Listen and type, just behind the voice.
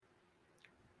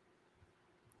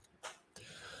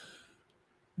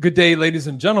Good day, ladies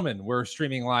and gentlemen. We're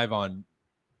streaming live on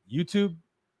YouTube.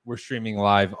 We're streaming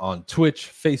live on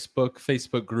Twitch,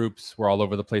 Facebook groups. We're all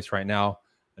over the place right now.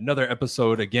 Another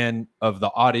episode, again, of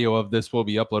the audio of this will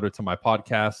be uploaded to my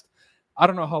podcast. I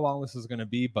don't know how long this is going to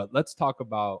be, but let's talk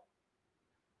about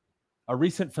a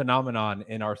recent phenomenon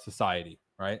in our society,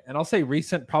 right? And I'll say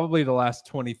recent, probably the last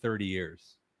 20, 30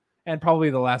 years. And probably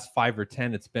the last 5 or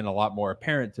 10, it's been a lot more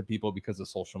apparent to people because of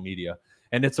social media.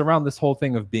 And it's around this whole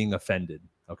thing of being offended,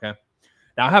 okay?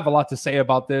 Now, I have a lot to say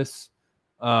about this.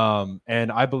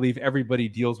 And I believe everybody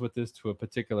deals with this to a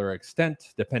particular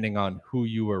extent, depending on who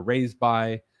you were raised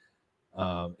by,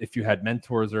 if you had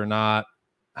mentors or not,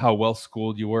 how well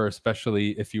schooled you were,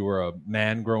 especially if you were a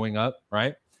man growing up,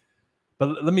 right?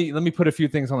 But let me put a few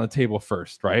things on the table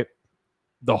first, right?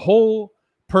 The whole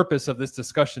purpose of this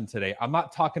discussion today, I'm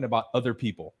not talking about other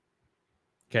people,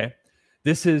 okay?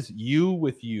 This is you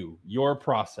with you, your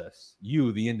process,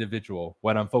 you, the individual,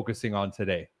 what I'm focusing on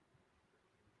today.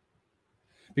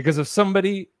 Because if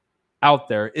somebody out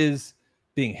there is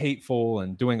being hateful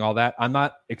and doing all that, I'm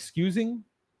not excusing.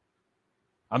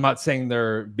 I'm not saying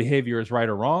their behavior is right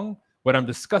or wrong. What I'm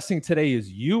discussing today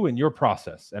is you and your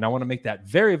process. And I want to make that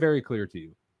very, very clear to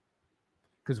you.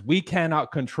 Because we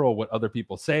cannot control what other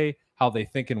people say, how they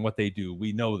think, and what they do.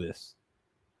 We know this.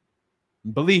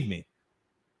 Believe me,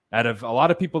 out of a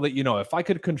lot of people that you know, if I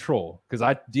could control, because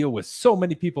I deal with so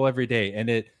many people every day, and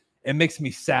it makes me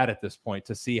sad at this point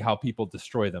to see how people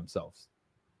destroy themselves.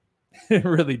 It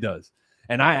really does.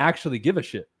 And I actually give a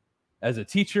shit. As a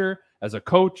teacher, as a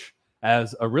coach,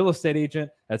 as a real estate agent,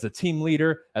 as a team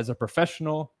leader, as a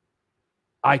professional,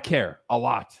 I care a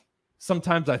lot.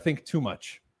 Sometimes I think too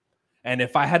much. And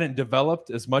if I hadn't developed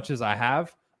as much as I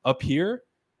have up here,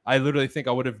 I literally think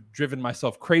I would have driven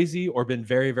myself crazy or been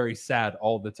very, very sad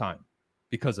all the time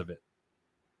because of it.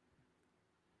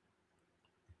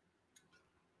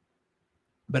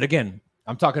 But again,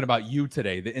 I'm talking about you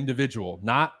today, the individual,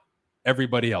 not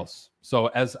everybody else. So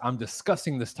as I'm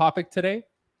discussing this topic today,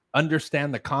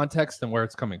 understand the context and where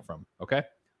it's coming from, okay?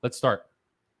 Let's start.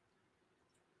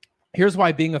 Here's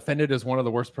why being offended is one of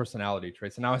the worst personality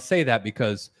traits. And I say that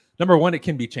because, number one, it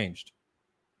can be changed,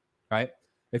 right?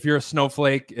 If you're a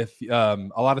snowflake, if a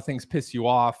lot of things piss you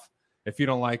off, if you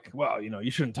don't like, well,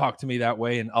 you shouldn't talk to me that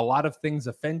way, and a lot of things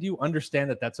offend you, understand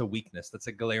that that's a weakness. That's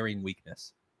a glaring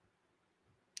weakness.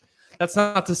 That's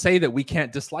not to say that we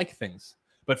can't dislike things,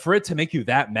 but for it to make you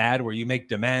that mad where you make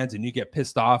demands and you get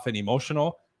pissed off and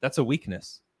emotional, that's a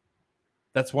weakness.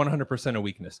 That's 100% a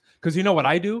weakness. Because you know what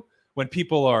I do when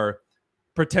people are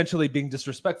potentially being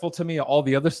disrespectful to me, all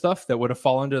the other stuff that would have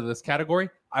fallen into this category,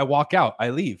 I walk out, I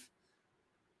leave.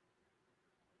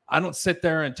 I don't sit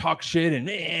there and talk shit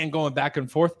and going back and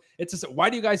forth. It's just, why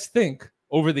do you guys think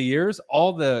over the years,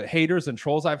 all the haters and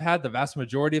trolls I've had, the vast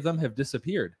majority of them have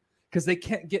disappeared? Because they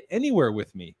can't get anywhere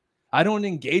with me. I don't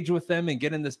engage with them and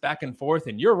get in this back and forth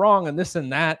and you're wrong and this and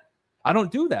that. I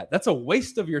don't do that. That's a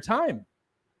waste of your time.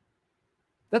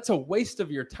 That's a waste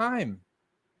of your time.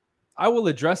 I will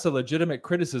address a legitimate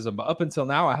criticism, but up until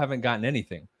now, I haven't gotten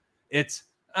anything. It's,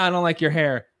 I don't like your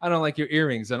hair. I don't like your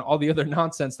earrings and all the other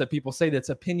nonsense that people say that's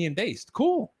opinion-based.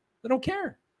 Cool. I don't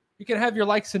care. You can have your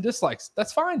likes and dislikes.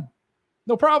 That's fine.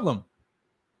 No problem.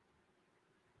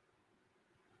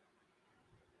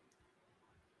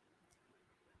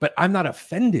 But I'm not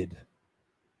offended.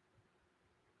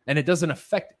 And it doesn't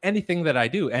affect anything that I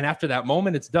do. And after that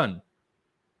moment, it's done.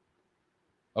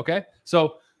 Okay?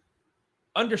 So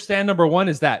understand, number one,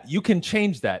 is that you can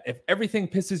change that. If everything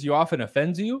pisses you off and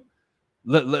offends you,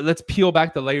 let's peel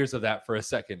back the layers of that for a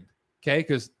second. Okay?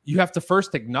 Because you have to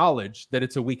first acknowledge that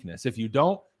it's a weakness. If you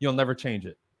don't, you'll never change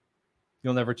it.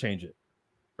 You'll never change it.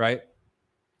 Right?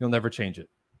 You'll never change it.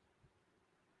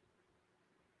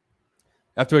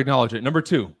 Have to acknowledge it. Number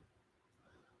two,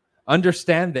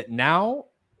 understand that now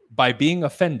by being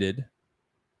offended,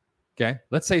 okay,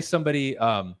 let's say somebody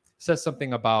says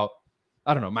something about,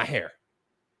 I don't know, my hair.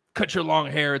 Cut your long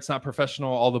hair. It's not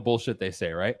professional. All the bullshit they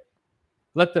say, right?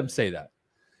 Let them say that.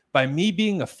 By me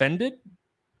being offended,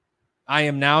 I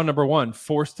am now, number one,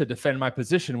 forced to defend my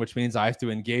position, which means I have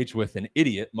to engage with an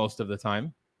idiot most of the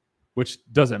time, which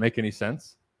doesn't make any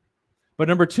sense. But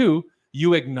number two,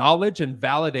 you acknowledge and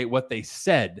validate what they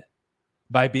said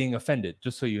by being offended,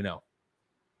 just so you know.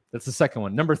 That's the second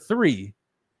one. Number three,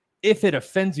 if it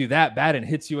offends you that bad and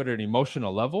hits you at an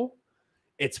emotional level,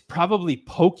 it's probably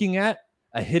poking at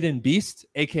a hidden beast,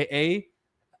 aka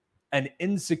an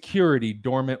insecurity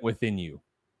dormant within you.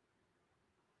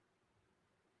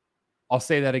 I'll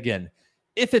say that again.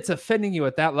 If it's offending you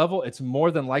at that level, it's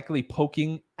more than likely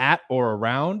poking at or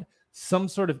around some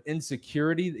sort of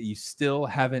insecurity that you still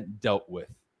haven't dealt with.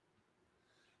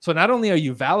 So not only are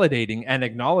you validating and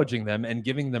acknowledging them and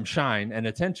giving them shine and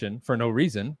attention for no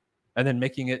reason, and then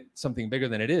making it something bigger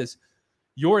than it is,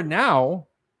 you're now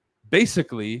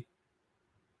basically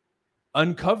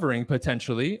uncovering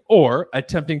potentially or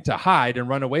attempting to hide and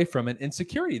run away from an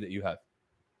insecurity that you have.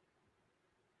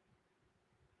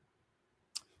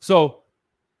 So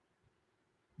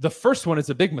the first one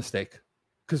is a big mistake,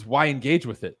 because why engage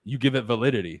with it? You give it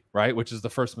validity, right? Which is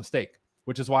the first mistake,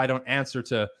 which is why I don't answer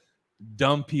to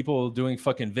dumb people doing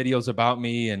fucking videos about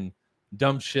me and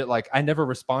dumb shit. Like, I never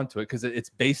respond to it because it's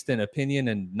based in opinion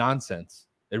and nonsense.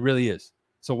 It really is.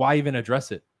 So why even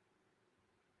address it?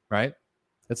 Right?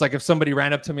 It's like if somebody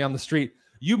ran up to me on the street,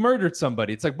 you murdered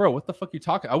somebody. It's like, bro, what the fuck are you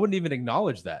talking? I wouldn't even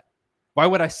acknowledge that. Why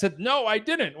would I sit? No, I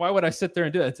didn't. Why would I sit there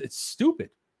and do that? It's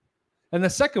stupid. And the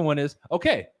second one is,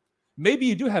 okay, maybe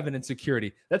you do have an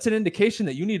insecurity. That's an indication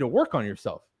that you need to work on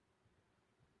yourself.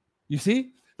 You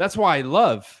see? That's why I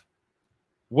love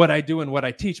what I do and what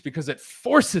I teach, because it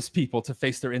forces people to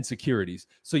face their insecurities.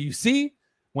 So you see,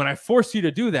 when I force you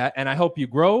to do that and I help you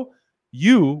grow,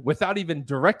 you, without even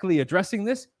directly addressing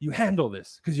this, you handle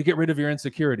this because you get rid of your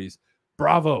insecurities.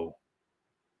 Bravo.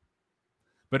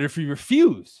 But if you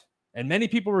refuse, and many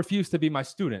people refuse to be my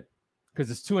student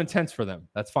because it's too intense for them,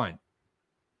 that's fine.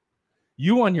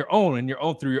 You on your own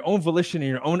and through your own volition and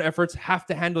your own efforts have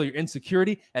to handle your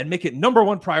insecurity and make it number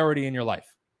one priority in your life.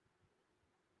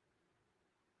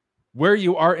 Where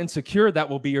you are insecure, that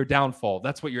will be your downfall.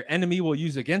 That's what your enemy will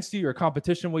use against you, your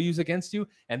competition will use against you,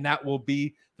 and that will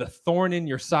be the thorn in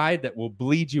your side that will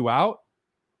bleed you out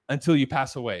until you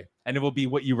pass away. And it will be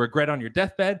what you regret on your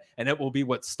deathbed, and it will be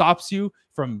what stops you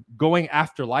from going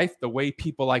after life the way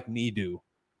people like me do.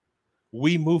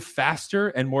 We move faster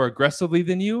and more aggressively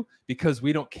than you because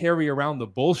we don't carry around the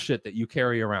bullshit that you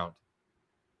carry around.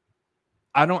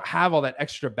 I don't have all that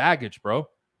extra baggage, bro.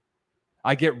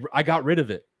 I got rid of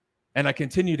it. And I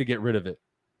continue to get rid of it.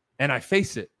 And I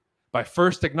face it by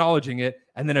first acknowledging it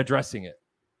and then addressing it.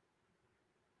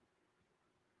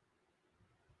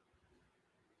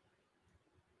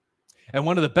 And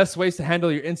one of the best ways to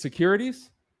handle your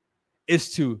insecurities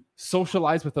is to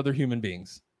socialize with other human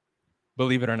beings.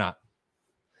 Believe it or not.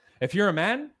 If you're a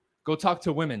man, go talk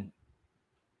to women.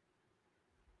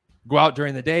 Go out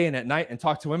during the day and at night and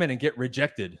talk to women and get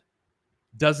rejected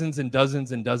dozens and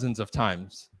dozens and dozens of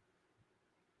times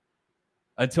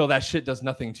until that shit does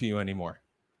nothing to you anymore.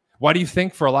 Why do you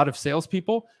think for a lot of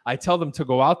salespeople, I tell them to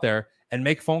go out there and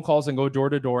make phone calls and go door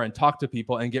to door and talk to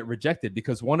people and get rejected?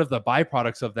 Because one of the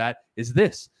byproducts of that is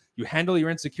this. You handle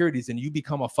your insecurities and you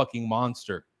become a fucking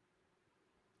monster.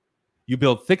 You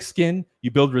build thick skin, you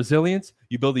build resilience,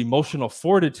 you build emotional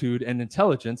fortitude and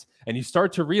intelligence, and you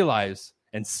start to realize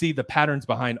and see the patterns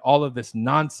behind all of this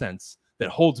nonsense that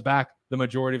holds back the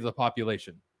majority of the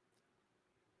population.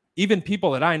 Even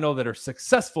people that I know that are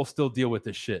successful still deal with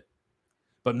this shit.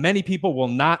 But many people will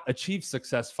not achieve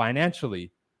success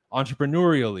financially,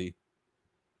 entrepreneurially,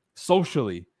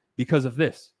 socially because of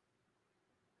this.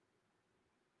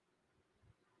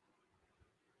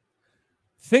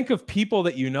 Think of people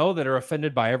that you know that are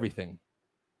offended by everything.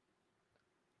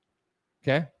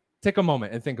 Okay? Take a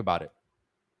moment and think about it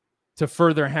to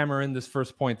further hammer in this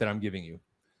first point that I'm giving you.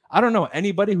 I don't know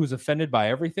anybody who's offended by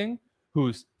everything,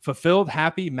 who's fulfilled,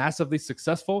 happy, massively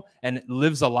successful, and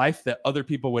lives a life that other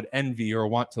people would envy or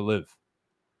want to live.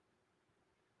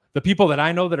 The people that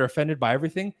I know that are offended by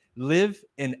everything live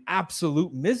in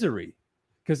absolute misery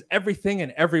because everything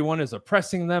and everyone is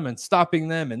oppressing them and stopping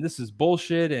them, and this is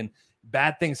bullshit, and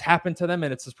bad things happen to them,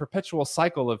 and it's this perpetual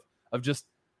cycle of just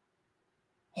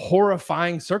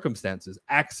horrifying circumstances,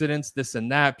 accidents, this and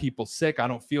that, people sick, I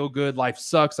don't feel good, life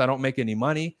sucks, I don't make any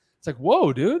money. It's like,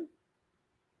 whoa, dude.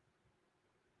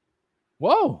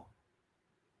 Whoa.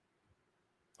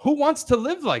 Who wants to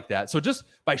live like that? So just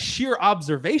by sheer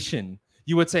observation,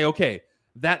 you would say, okay,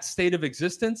 that state of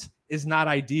existence is not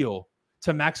ideal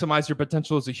to maximize your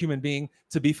potential as a human being,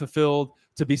 to be fulfilled,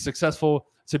 to be successful,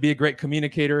 to be a great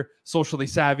communicator, socially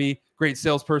savvy, great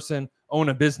salesperson, own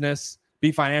a business,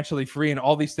 be financially free, and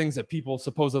all these things that people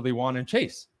supposedly want and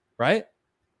chase, right?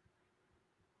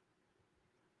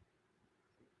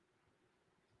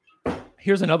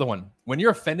 Here's another one. When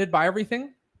you're offended by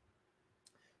everything,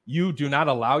 you do not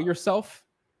allow yourself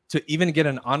to even get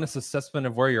an honest assessment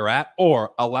of where you're at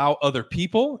or allow other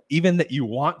people, even that you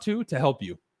want to help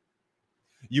you.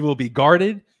 You will be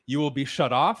guarded. You will be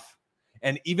shut off.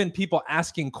 And even people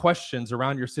asking questions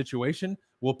around your situation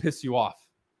will piss you off.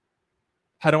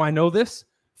 How do I know this?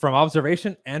 From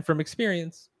observation and from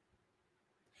experience.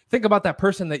 Think about that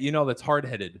person that you know that's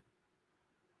hard-headed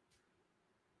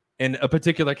in a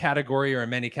particular category or in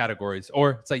many categories. Or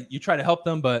it's like you try to help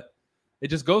them, but It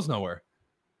just goes nowhere,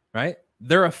 right?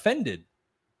 They're offended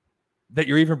that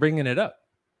you're even bringing it up.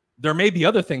 There may be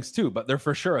other things too, but they're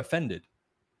for sure offended.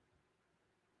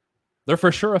 They're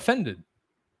for sure offended.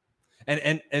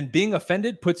 And being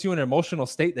offended puts you in an emotional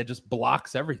state that just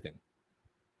blocks everything.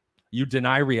 You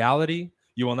deny reality.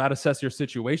 You will not assess your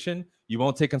situation. You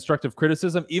won't take constructive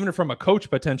criticism, even from a coach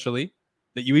potentially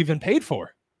that you even paid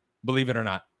for, believe it or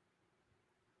not.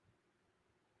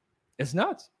 It's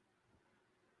nuts,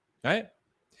 right?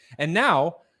 And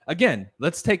now, again,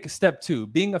 let's take step 2.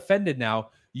 Being offended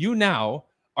now, you now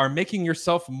are making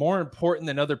yourself more important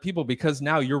than other people because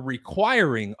now you're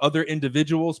requiring other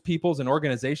individuals, peoples, and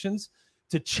organizations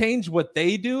to change what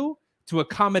they do to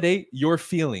accommodate your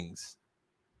feelings.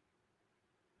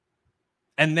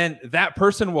 And then that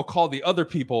person will call the other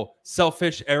people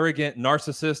selfish, arrogant,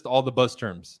 narcissist, all the buzz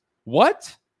terms.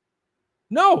 What?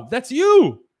 No, that's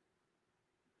you.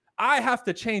 I have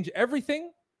to change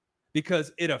everything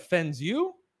because it offends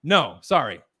you? No,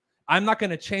 sorry. I'm not going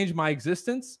to change my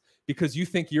existence because you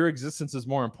think your existence is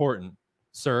more important.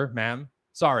 Sir, ma'am,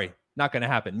 sorry, not going to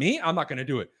happen. Me, I'm not going to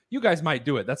do it. You guys might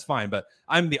do it. That's fine. But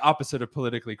I'm the opposite of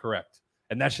politically correct.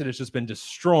 And that shit has just been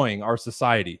destroying our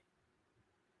society.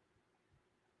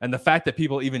 And the fact that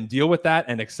people even deal with that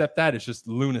and accept that is just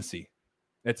lunacy.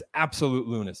 It's absolute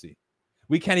lunacy.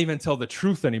 We can't even tell the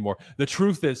truth anymore. The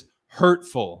truth is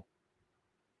hurtful.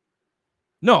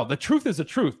 No, the truth is the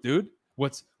truth, dude.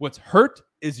 What's hurt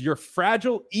is your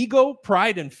fragile ego,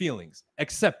 pride, and feelings.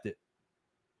 Accept it.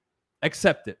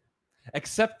 Accept it.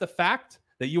 Accept the fact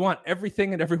that you want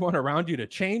everything and everyone around you to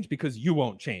change because you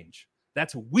won't change.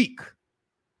 That's weak.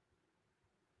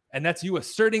 And that's you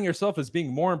asserting yourself as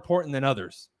being more important than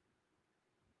others.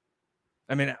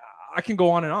 I mean, I can go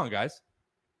on and on, guys.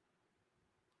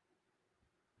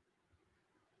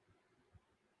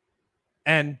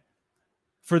 And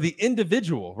for the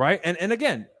individual, right? And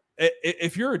again,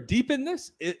 if you're deep in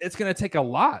this, it's going to take a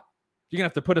lot. You're going to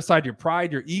have to put aside your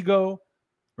pride, your ego,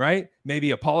 right?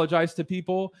 Maybe apologize to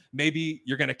people. Maybe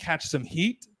you're going to catch some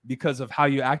heat because of how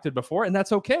you acted before. And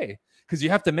that's okay, because you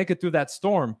have to make it through that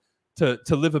storm to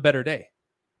live a better day.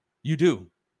 You do.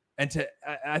 And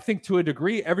I think to a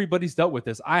degree, everybody's dealt with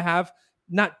this. I have,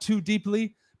 not too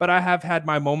deeply, but I have had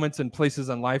my moments and places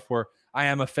in life where I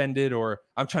am offended or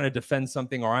I'm trying to defend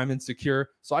something or I'm insecure.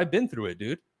 So I've been through it,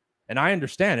 dude. And I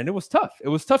understand. And it was tough. It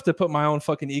was tough to put my own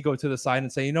fucking ego to the side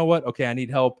and say, you know what? Okay, I need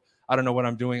help. I don't know what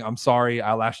I'm doing. I'm sorry.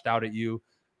 I lashed out at you.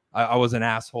 I was an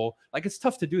asshole. Like, it's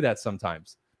tough to do that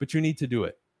sometimes, but you need to do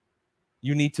it.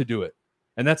 You need to do it.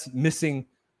 And that's missing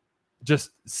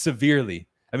just severely.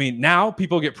 I mean, now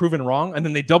people get proven wrong and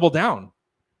then they double down.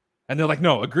 And they're like,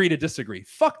 no, agree to disagree.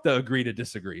 Fuck the agree to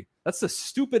disagree. That's the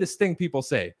stupidest thing people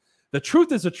say. The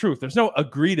truth is the truth. There's no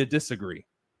agree to disagree.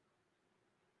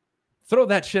 Throw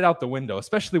that shit out the window,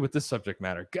 especially with this subject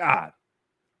matter. God,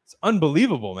 it's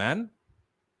unbelievable, man.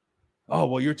 Oh,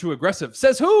 well, you're too aggressive.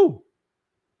 Says who?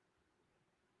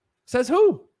 Says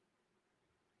who?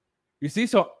 You see,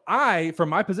 so I, from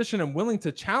my position, am willing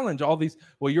to challenge all these,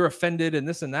 well, you're offended and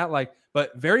this and that, like,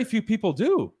 but very few people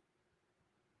do.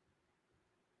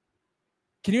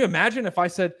 Can you imagine if I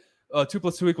said 2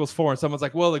 + 2 = 4 and someone's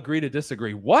like, well, agree to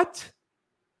disagree? What?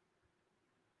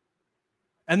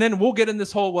 And then we'll get in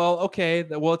this whole, well, okay,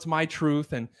 well, it's my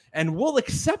truth, and we'll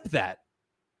accept that.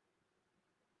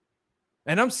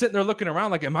 And I'm sitting there looking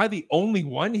around like, am I the only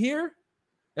one here?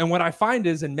 And what I find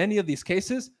is in many of these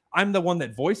cases, I'm the one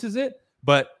that voices it,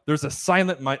 but there's a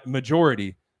silent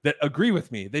majority that agree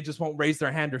with me. They just won't raise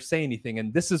their hand or say anything.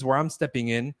 And this is where I'm stepping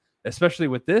in, especially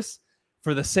with this,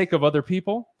 for the sake of other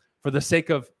people, for the sake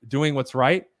of doing what's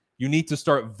right. You need to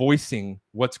start voicing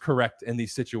what's correct in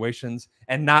these situations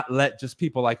and not let just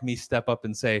people like me step up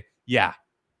and say, yeah.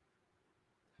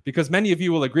 Because many of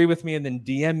you will agree with me and then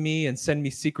DM me and send me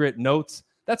secret notes.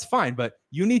 That's fine, but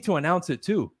you need to announce it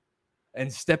too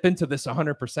and step into this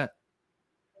 100%.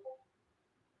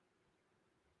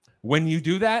 When you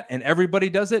do that and everybody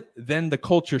does it, then the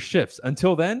culture shifts.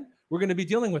 Until then, we're going to be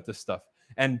dealing with this stuff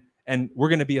and we're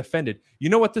going to be offended. You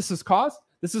know what this has caused?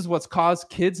 This is what's caused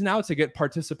kids now to get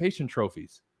participation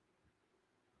trophies,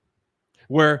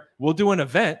 where we'll do an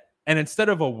event and instead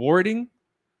of awarding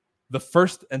the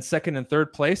first and second and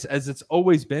third place, as it's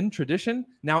always been tradition,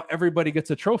 now everybody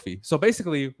gets a trophy. So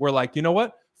basically we're like, you know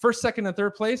what? First, second, and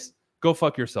third place, go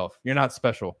fuck yourself. You're not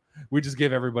special. We just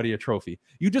give everybody a trophy.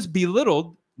 You just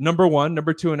belittled number 1,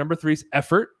 number 2, and number 3's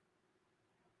effort,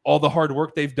 all the hard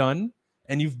work they've done,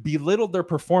 and you've belittled their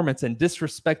performance and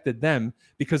disrespected them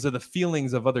because of the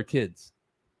feelings of other kids.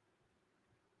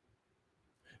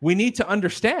 We need to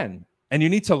understand, and you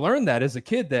need to learn that as a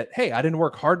kid that, hey, I didn't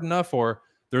work hard enough, or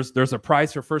There's a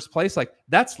prize for first place. Like,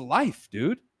 that's life,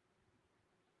 dude.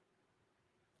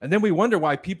 And then we wonder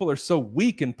why people are so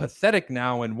weak and pathetic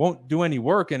now and won't do any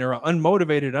work and are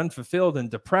unmotivated, unfulfilled, and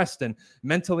depressed and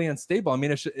mentally unstable. I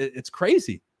mean, it's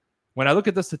crazy. When I look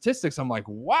at the statistics, I'm like,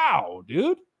 wow,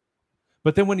 dude.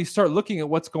 But then when you start looking at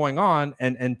what's going on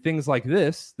and things like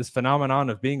this phenomenon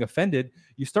of being offended,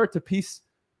 you start to piece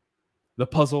the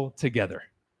puzzle together.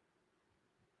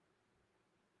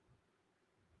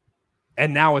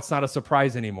 And now it's not a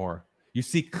surprise anymore. You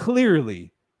see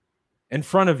clearly in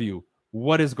front of you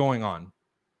what is going on.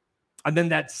 And then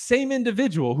that same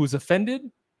individual who's offended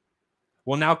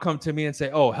will now come to me and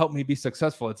say, oh, help me be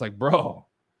successful. It's like, bro,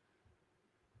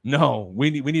 no,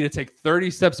 we need to take 30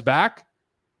 steps back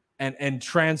and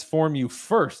transform you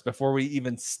first before we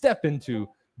even step into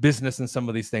business and some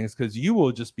of these things, because you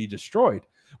will just be destroyed.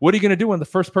 What are you going to do when the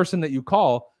first person that you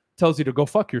call tells you to go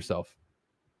fuck yourself?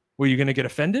 Were you going to get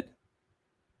offended?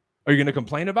 Are you going to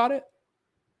complain about it?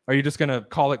 Are you just going to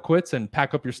call it quits and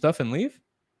pack up your stuff and leave?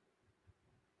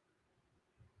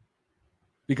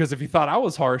 Because if you thought I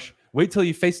was harsh, wait till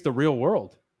you face the real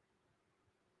world.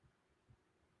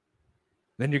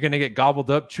 Then you're going to get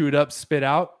gobbled up, chewed up, spit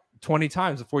out 20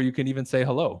 times before you can even say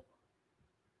hello.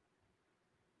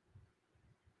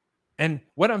 And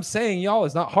what I'm saying, y'all,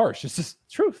 is not harsh. It's just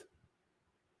truth.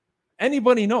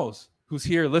 Anybody knows who's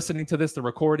here listening to this, the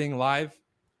recording live.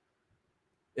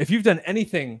 If you've done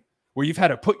anything where you've had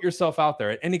to put yourself out there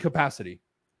at any capacity,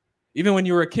 even when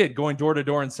you were a kid going door to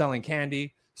door and selling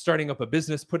candy, starting up a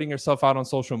business, putting yourself out on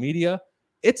social media,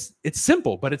 it's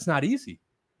simple, but it's not easy.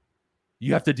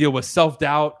 You have to deal with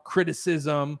self-doubt,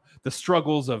 criticism, the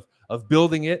struggles of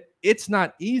building it. It's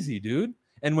not easy, dude.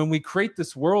 And when we create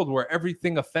this world where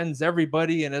everything offends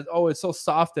everybody and it's so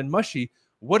soft and mushy,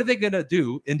 what are they going to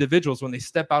do, individuals, when they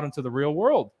step out into the real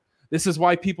world? This is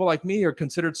why people like me are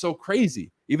considered so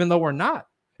crazy, even though we're not.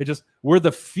 We're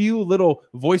the few little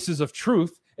voices of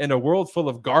truth in a world full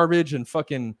of garbage and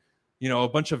fucking, a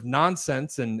bunch of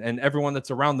nonsense and everyone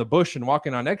that's around the bush and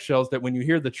walking on eggshells, that when you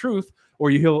hear the truth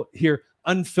or you hear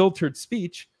unfiltered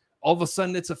speech, all of a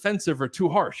sudden it's offensive or too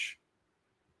harsh.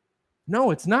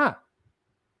 No, it's not.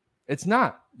 It's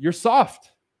not. You're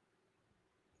soft.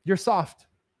 You're soft.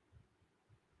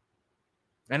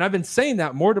 And I've been saying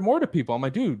that more to people. I'm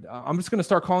like, dude, I'm just going to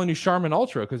start calling you Charmin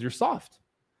Ultra because you're soft.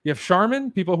 You have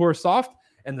Charmin, people who are soft,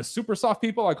 and the super soft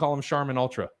people, I call them Charmin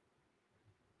Ultra.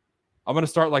 I'm going to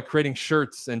start like creating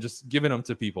shirts and just giving them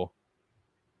to people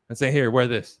and say, here, wear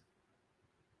this.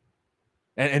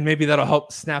 And maybe that'll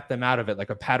help snap them out of it, like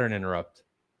a pattern interrupt,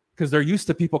 because they're used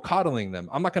to people coddling them.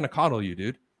 I'm not going to coddle you,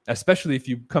 dude, especially if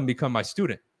you become my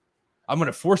student. I'm going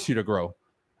to force you to grow.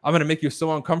 I'm going to make you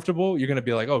so uncomfortable. You're going to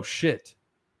be like, oh, shit.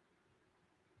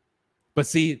 But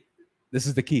see, this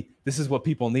is the key. This is what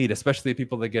people need, especially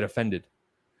people that get offended.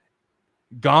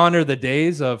 Gone are the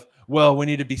days of, well, we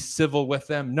need to be civil with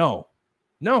them. No.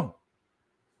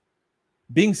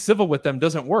 Being civil with them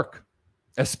doesn't work,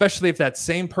 especially if that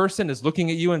same person is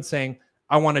looking at you and saying,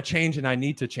 I want to change and I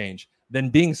need to change. Then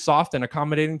being soft and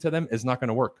accommodating to them is not going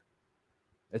to work.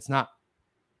 It's not.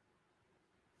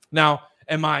 Now,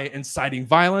 am I inciting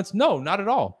violence? No, not at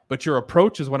all. But your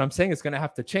approach is what I'm saying is going to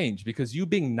have to change, because you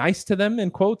being nice to them, in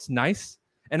quotes, nice.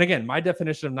 And again, my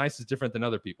definition of nice is different than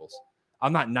other people's.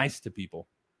 I'm not nice to people.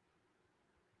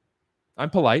 I'm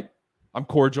polite. I'm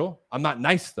cordial. I'm not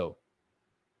nice, though.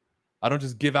 I don't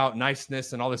just give out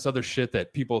niceness and all this other shit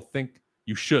that people think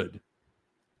you should,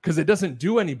 because it doesn't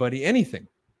do anybody anything.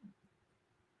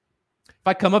 If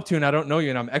I come up to you and I don't know you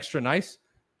and I'm extra nice,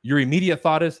 your immediate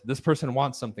thought is, this person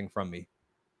wants something from me.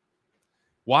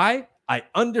 Why? I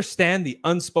understand the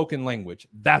unspoken language.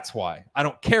 That's why. I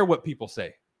don't care what people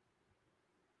say.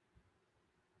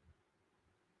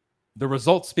 The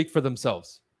results speak for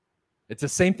themselves. It's the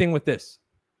same thing with this.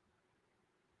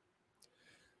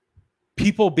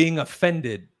 People being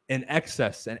offended in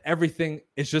excess and everything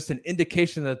is just an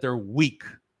indication that they're weak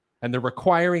and they're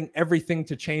requiring everything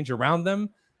to change around them,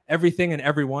 everything and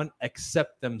everyone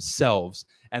except themselves.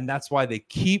 And that's why they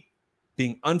keep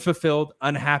being unfulfilled,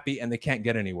 unhappy, and they can't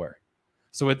get anywhere.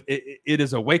 So it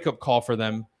is a wake-up call for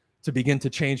them to begin to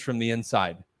change from the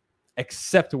inside.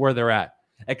 Accept where they're at.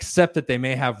 Accept that they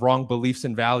may have wrong beliefs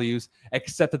and values.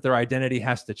 Accept that their identity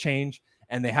has to change,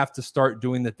 and they have to start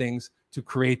doing the things to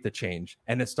create the change.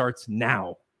 And it starts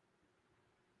now.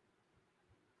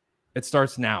 It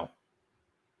starts now.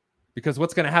 Because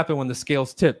what's going to happen when the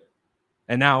scales tip?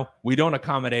 And now we don't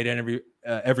accommodate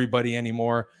everybody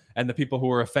anymore. And the people who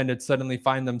are offended suddenly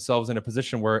find themselves in a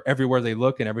position where everywhere they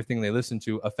look and everything they listen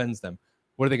to offends them.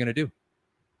 What are they going to do?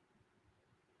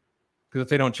 Because if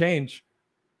they don't change,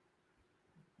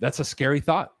 That's a scary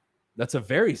thought. That's a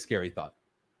very scary thought.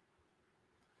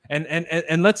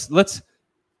 And let's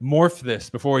morph this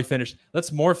before we finish. Let's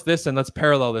morph this and let's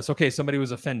parallel this. Okay, somebody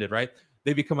was offended, right?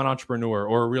 They become an entrepreneur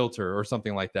or a realtor or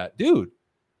something like that. Dude,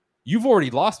 you've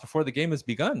already lost before the game has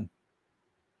begun.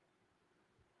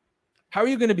 How are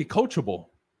you going to be coachable?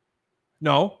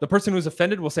 No, the person who's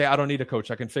offended will say, I don't need a coach.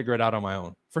 I can figure it out on my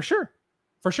own. For sure.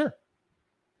 For sure.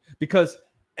 Because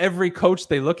every coach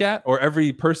they look at or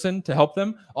every person to help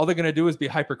them, all they're going to do is be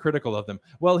hypercritical of them.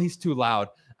 Well, he's too loud.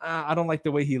 I don't like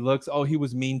the way he looks. Oh, he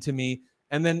was mean to me.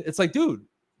 And then it's like, dude,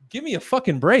 give me a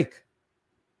fucking break.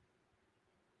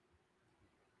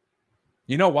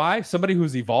 You know why? Somebody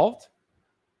who's evolved,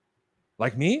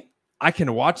 like me, I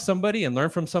can watch somebody and learn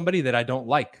from somebody that I don't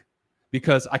like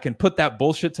because I can put that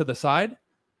bullshit to the side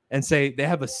and say they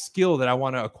have a skill that I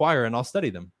want to acquire and I'll study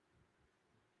them.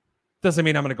 Doesn't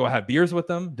mean I'm going to go have beers with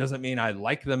them. Doesn't mean I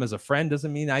like them as a friend.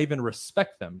 Doesn't mean I even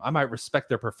respect them. I might respect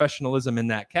their professionalism in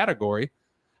that category.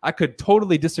 I could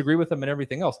totally disagree with them and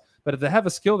everything else. But if they have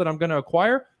a skill that I'm going to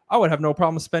acquire, I would have no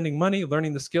problem spending money,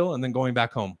 learning the skill, and then going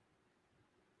back home.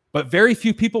 But very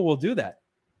few people will do that.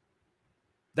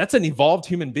 That's an evolved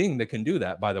human being that can do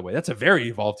that, by the way. That's a very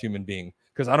evolved human being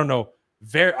because I don't know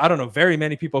very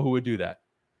many people who would do that.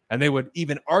 And they would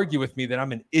even argue with me that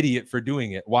I'm an idiot for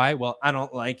doing it. Why? Well, I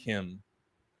don't like him.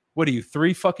 What are you,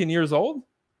 3 fucking years old?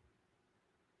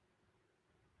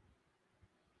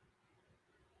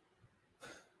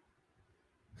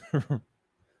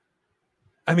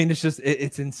 I mean, it's just,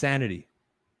 it's insanity.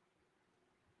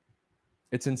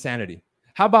 It's insanity.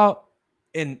 How about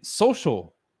in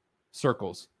social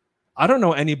circles? I don't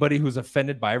know anybody who's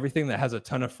offended by everything that has a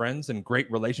ton of friends and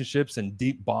great relationships and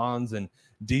deep bonds and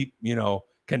deep,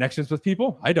 connections with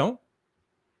people. I don't.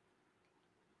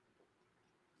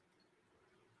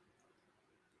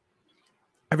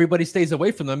 Everybody stays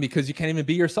away from them because you can't even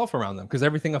be yourself around them because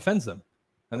everything offends them.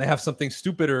 And they have something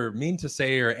stupid or mean to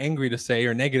say or angry to say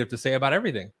or negative to say about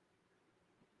everything.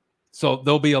 So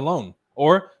they'll be alone.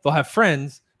 Or they'll have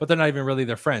friends, but they're not even really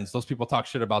their friends. Those people talk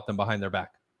shit about them behind their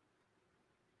back.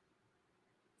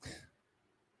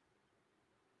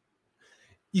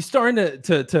 You starting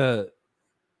to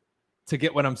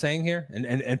get what I'm saying here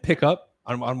and pick up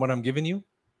on what I'm giving you?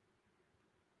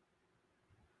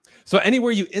 So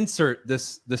anywhere you insert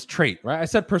this trait, right? I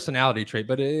said personality trait,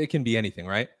 but it can be anything,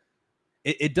 right?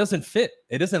 It doesn't fit.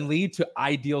 It doesn't lead to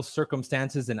ideal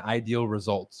circumstances and ideal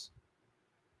results.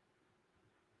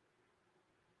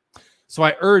 So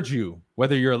I urge you,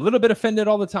 whether you're a little bit offended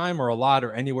all the time or a lot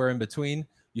or anywhere in between,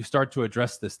 you start to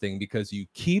address this thing because you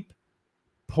keep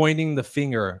pointing the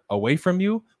finger away from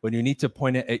you when you need to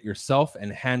point it at yourself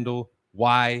and handle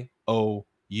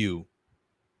YOU.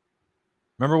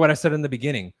 Remember what I said in the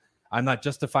beginning? I'm not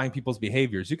justifying people's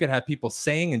behaviors. You can have people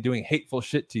saying and doing hateful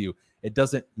shit to you. It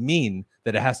doesn't mean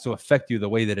that it has to affect you the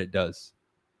way that it does.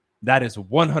 That is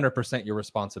 100% your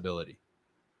responsibility.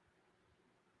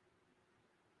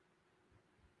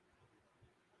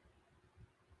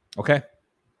 Okay?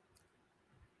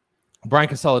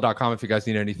 BrianCasella.com if you guys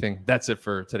need anything. That's it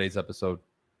for today's episode.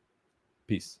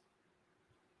 Peace.